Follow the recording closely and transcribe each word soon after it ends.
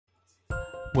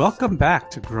Welcome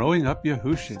back to Growing Up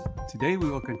Yahushan. Today we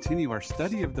will continue our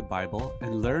study of the Bible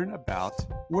and learn about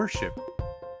worship.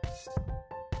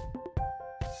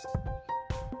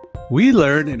 We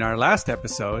learned in our last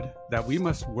episode that we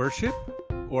must worship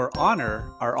or honor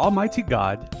our Almighty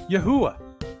God, Yahuah.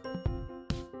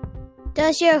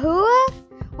 Does Yahuah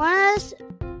want us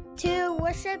to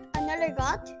worship another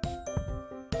God?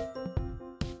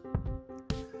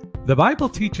 The Bible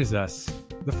teaches us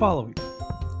the following.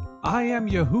 I am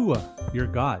Yahuah, your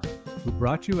God, who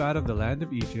brought you out of the land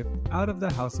of Egypt, out of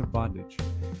the house of bondage.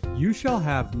 You shall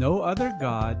have no other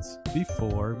gods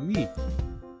before me.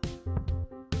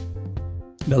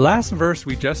 The last verse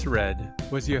we just read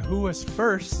was Yahuah's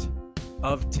first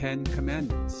of 10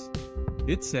 commandments.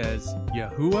 It says,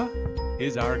 Yahuah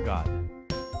is our God.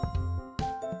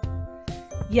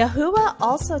 Yahuah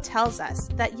also tells us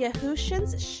that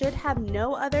Yahushans should have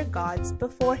no other gods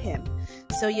before him,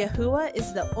 so Yahuah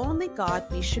is the only God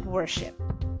we should worship.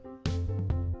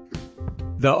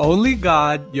 The only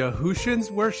God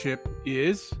Yahushans worship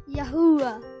is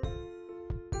Yahuah.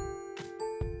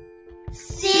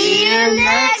 See you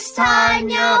next time,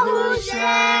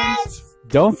 Yahushans!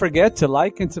 Don't forget to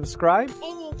like and subscribe.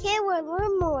 And you can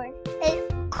learn more.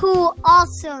 It's cool,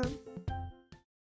 awesome.